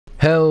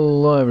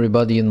Hello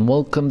everybody and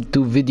welcome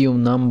to video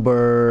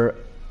number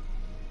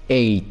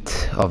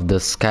 8 of the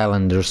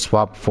Skylanders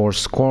swap for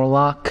score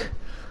lock.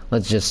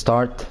 Let's just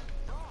start.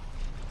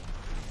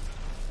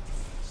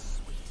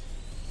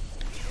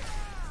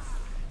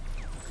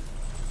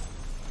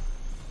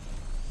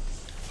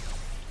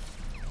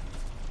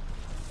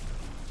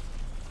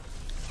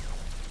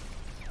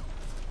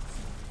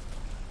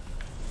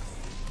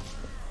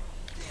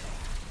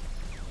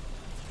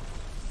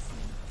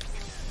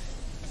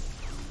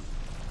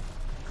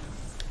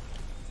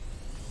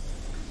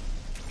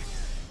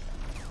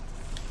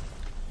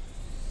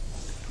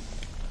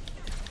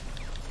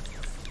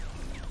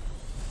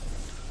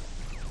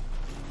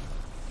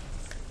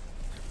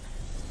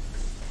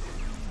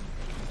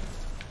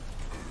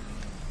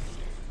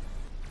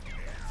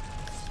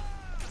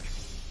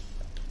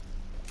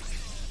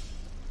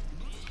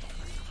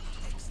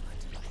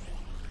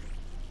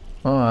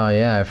 Oh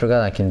yeah, I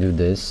forgot I can do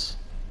this.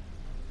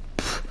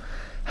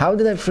 How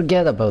did I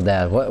forget about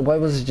that? Why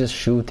was I just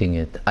shooting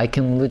it? I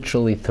can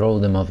literally throw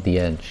them off the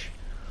edge.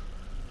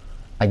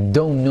 I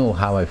don't know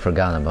how I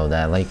forgot about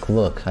that. Like,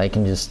 look, I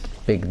can just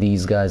pick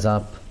these guys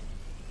up.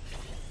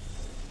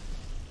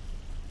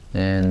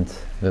 And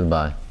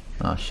goodbye.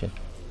 Oh shit.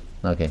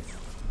 Okay.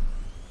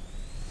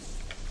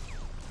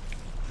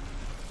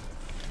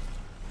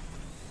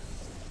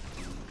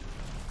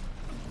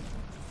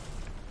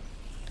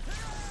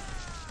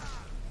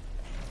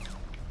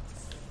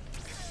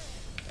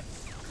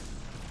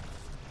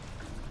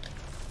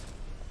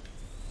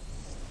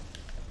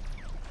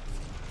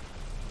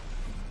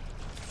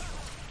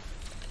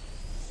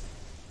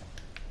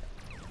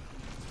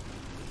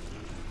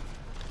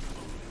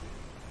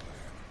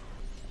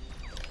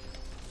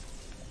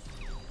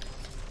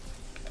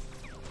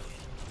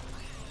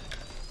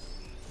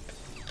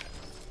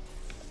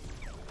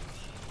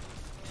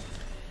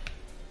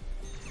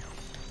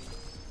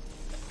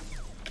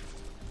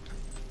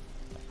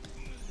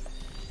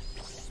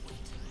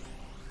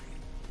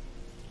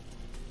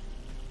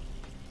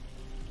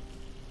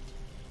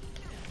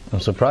 I'm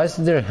surprised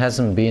that there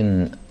hasn't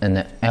been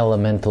an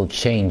elemental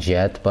change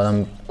yet, but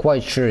I'm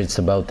quite sure it's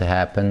about to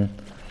happen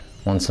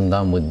once I'm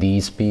done with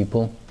these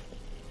people.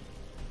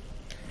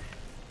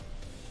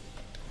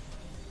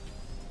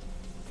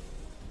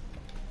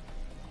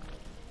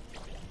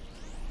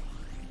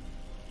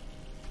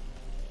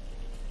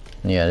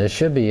 Yeah, this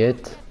should be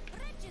it.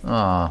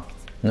 Ah,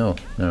 no,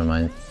 never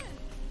mind.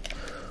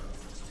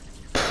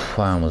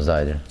 I almost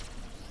died there.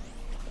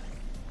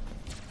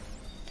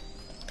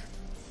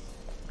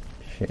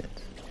 Shit.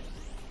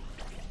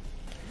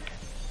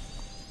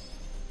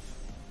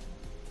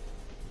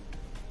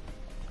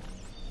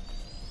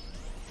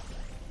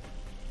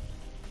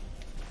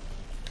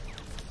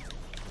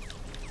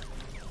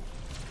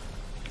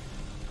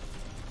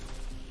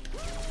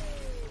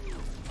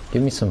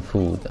 Give me some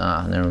food.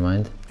 Ah, never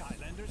mind.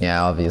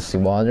 Yeah, obviously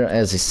water,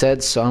 as I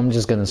said, so I'm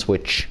just gonna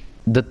switch.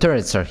 The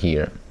turrets are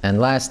here, and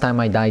last time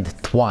I died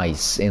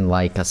twice in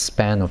like a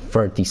span of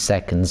 30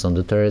 seconds on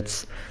the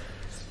turrets.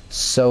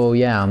 So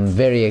yeah, I'm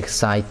very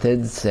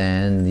excited,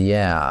 and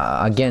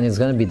yeah, again it's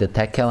gonna be the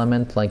tech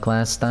element like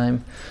last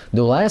time.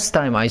 The last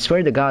time, I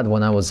swear to god,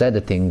 when I was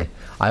editing,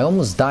 I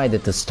almost died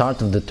at the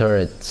start of the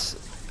turrets,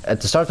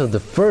 at the start of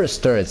the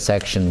first turret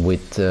section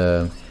with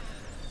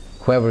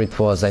whoever it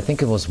was. I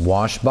think it was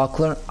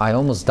Washbuckler. I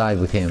almost died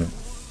with him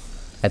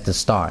at the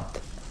start.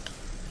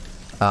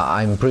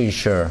 I'm pretty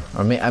sure,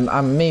 or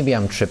maybe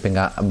I'm tripping,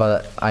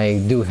 but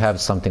I do have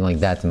something like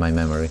that in my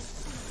memory.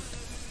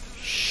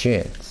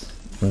 Shit.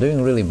 I'm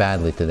doing really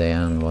badly today. I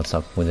don't know what's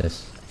up with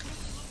this.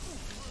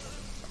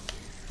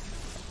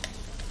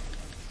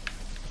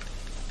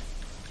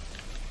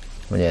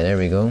 But yeah, there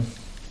we go.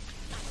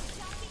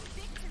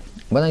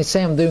 When I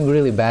say I'm doing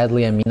really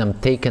badly, I mean I'm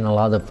taking a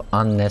lot of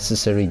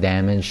unnecessary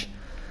damage.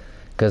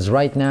 Because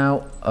right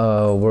now,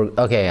 we're...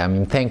 Okay, I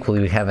mean, thankfully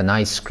we have an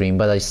ice cream,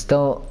 but I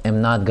still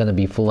am not gonna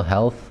be full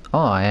health. Oh,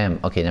 I am.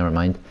 Okay, never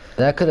mind.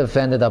 That could have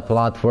ended up a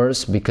lot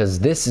worse, because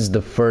this is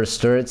the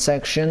first turret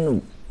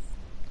section.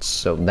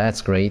 So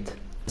that's great.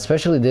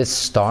 Especially this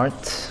start,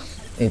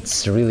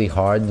 it's really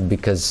hard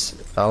because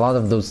a lot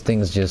of those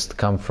things just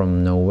come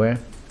from nowhere.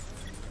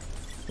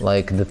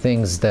 Like the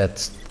things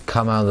that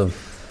come out of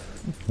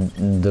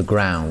the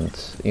ground.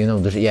 You know,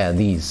 yeah,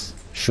 these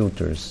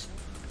shooters.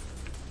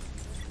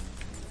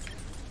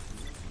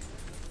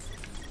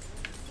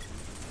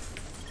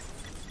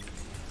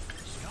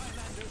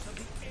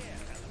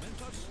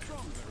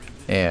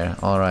 Air.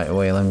 Alright,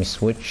 wait, let me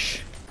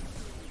switch.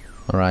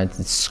 Alright,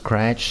 it's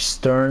Scratch's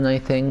turn, I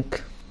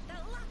think.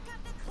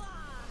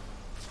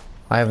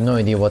 I have no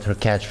idea what her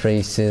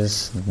catchphrase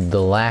is.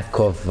 The lack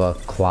of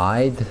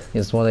Clyde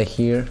is what I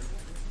hear.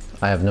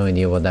 I have no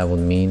idea what that would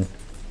mean.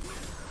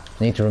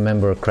 I need to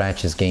remember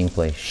Cratch's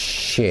gameplay.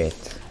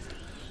 Shit.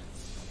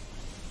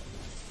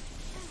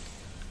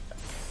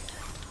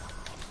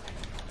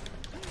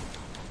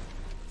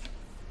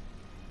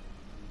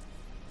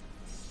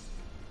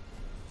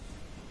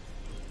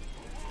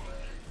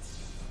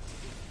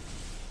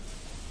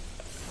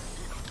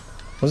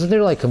 Wasn't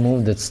there like a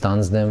move that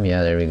stuns them?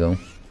 Yeah, there we go.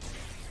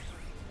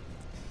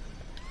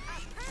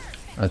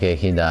 Okay,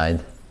 he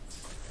died.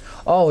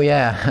 Oh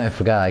yeah, I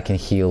forgot I can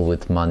heal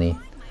with money.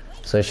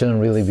 So I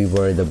shouldn't really be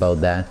worried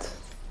about that.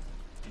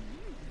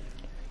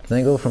 Can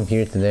I go from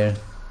here to there?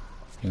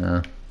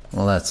 No.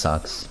 Well, that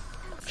sucks.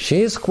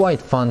 She is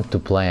quite fun to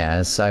play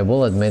as, I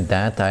will admit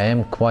that. I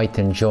am quite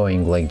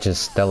enjoying like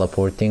just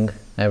teleporting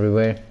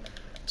everywhere.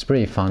 It's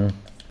pretty fun.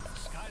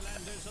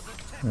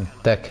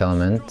 Tech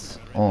element.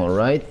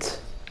 Alright.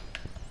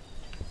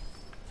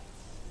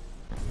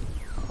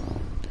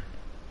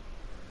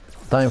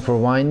 Time for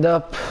wind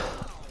up.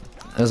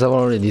 As I've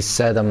already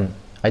said,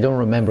 I don't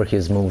remember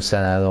his moveset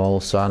at all,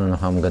 so I don't know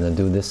how I'm gonna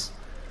do this.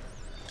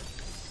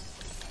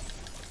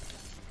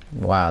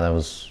 Wow, that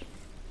was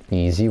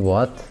easy.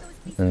 What?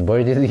 And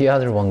where did the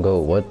other one go?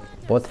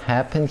 What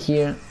happened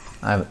here?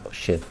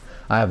 Shit.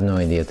 I have no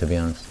idea, to be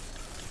honest.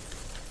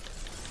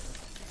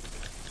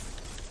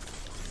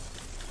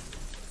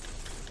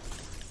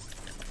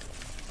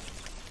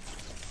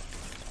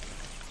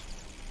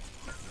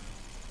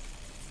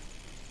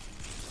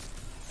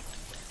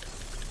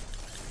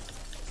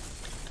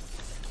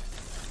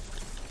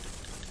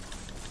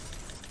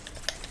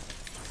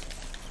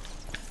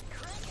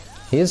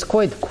 He is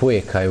quite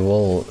quick, I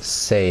will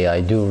say.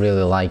 I do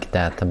really like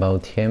that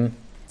about him.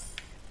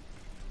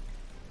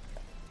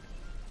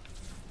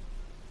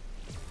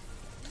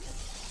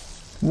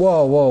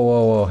 Whoa, whoa,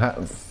 whoa,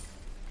 whoa.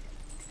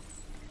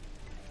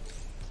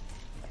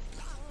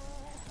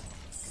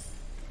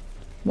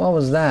 What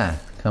was that?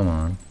 Come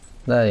on.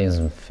 That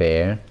isn't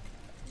fair.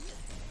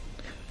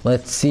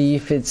 Let's see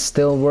if it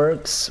still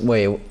works.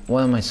 Wait,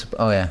 what am I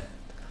oh yeah.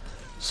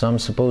 So I'm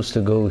supposed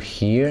to go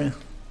here,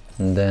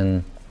 and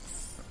then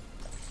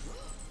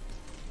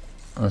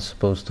I'm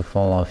supposed to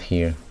fall off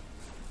here.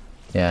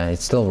 Yeah, it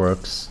still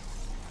works.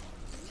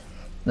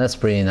 That's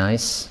pretty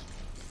nice.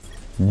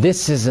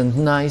 This isn't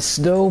nice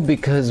though,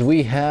 because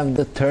we have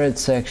the third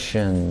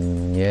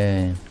section.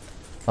 Yeah.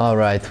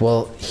 Alright,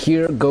 well,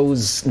 here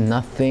goes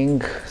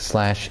nothing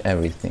slash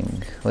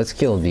everything. Let's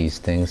kill these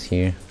things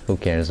here. Who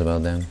cares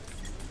about them?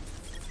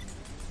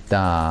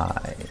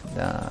 Die,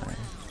 die.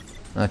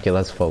 Okay,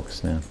 let's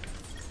focus now.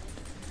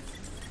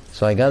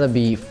 So I gotta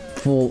be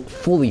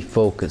fully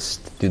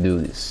focused to do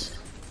this.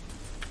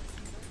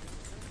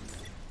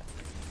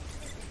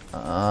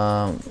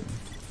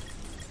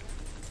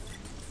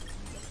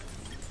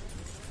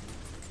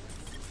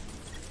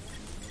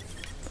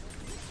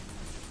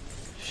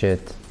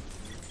 Shit.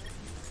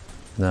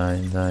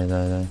 Die, die,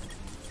 die, die.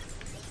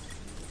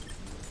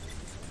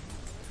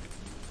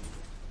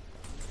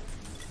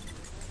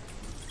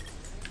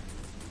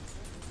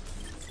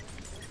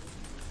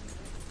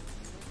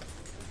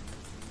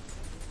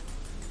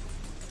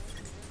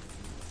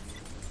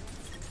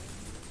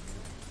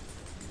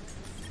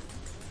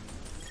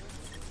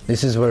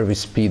 This is where we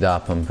speed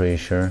up, I'm pretty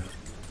sure.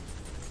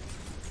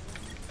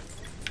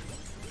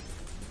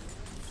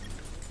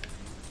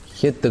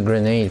 Hit the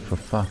grenade, for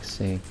fuck's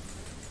sake.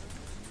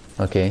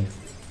 Okay.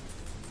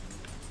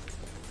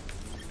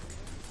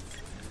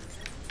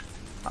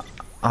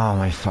 Oh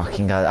my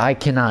fucking god, I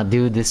cannot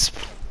do this.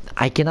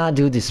 I cannot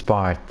do this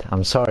part.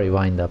 I'm sorry,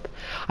 Wind Up.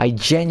 I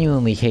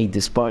genuinely hate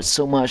this part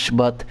so much,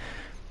 but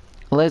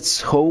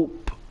let's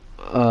hope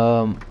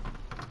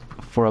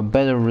for a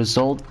better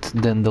result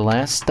than the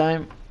last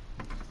time.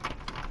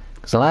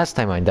 Because the last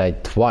time I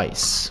died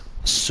twice.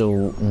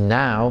 So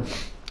now,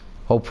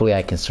 hopefully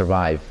I can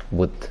survive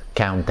with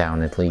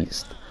countdown at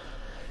least.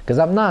 Because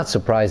I'm not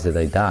surprised that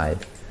I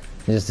died.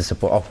 Just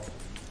disappointed. Oh,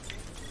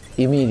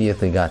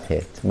 immediately got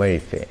hit. Very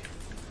fair.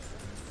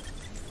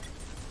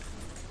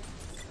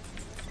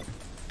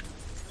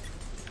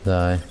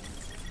 Die.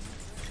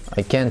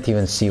 I can't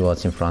even see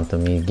what's in front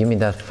of me. Give me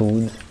that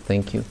food.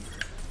 Thank you.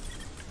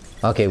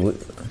 Okay,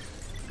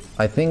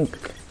 I think...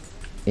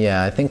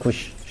 Yeah, I think we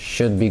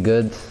should be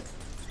good.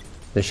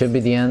 This should be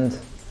the end.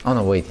 Oh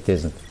no, wait, it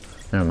isn't.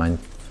 Never mind.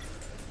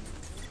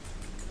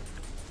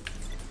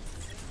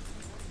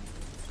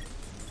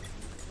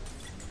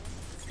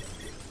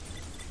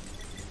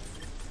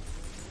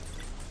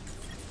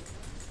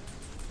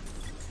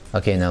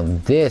 Okay, now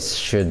this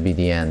should be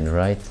the end,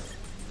 right?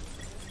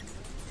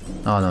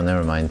 Oh no,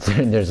 never mind.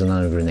 There's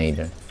another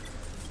grenadier.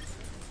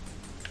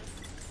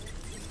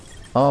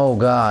 Oh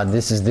god,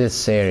 this is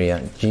this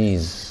area.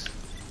 Jeez.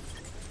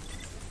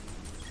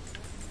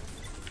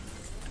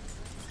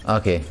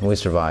 Okay, we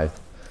survived.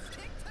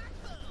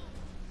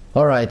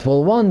 Alright,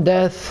 well, one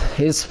death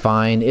is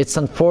fine. It's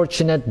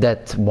unfortunate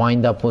that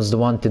Wind Up was the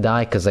one to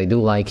die, because I do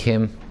like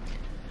him.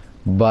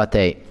 But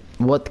hey,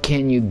 what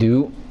can you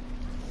do?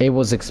 It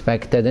was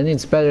expected, and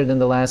it's better than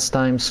the last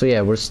time. So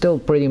yeah, we still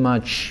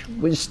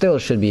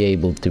should be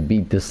able to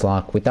beat this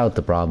Locke without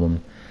the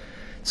problem.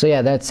 So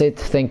yeah, that's it.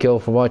 Thank you all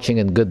for watching,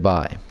 and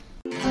goodbye.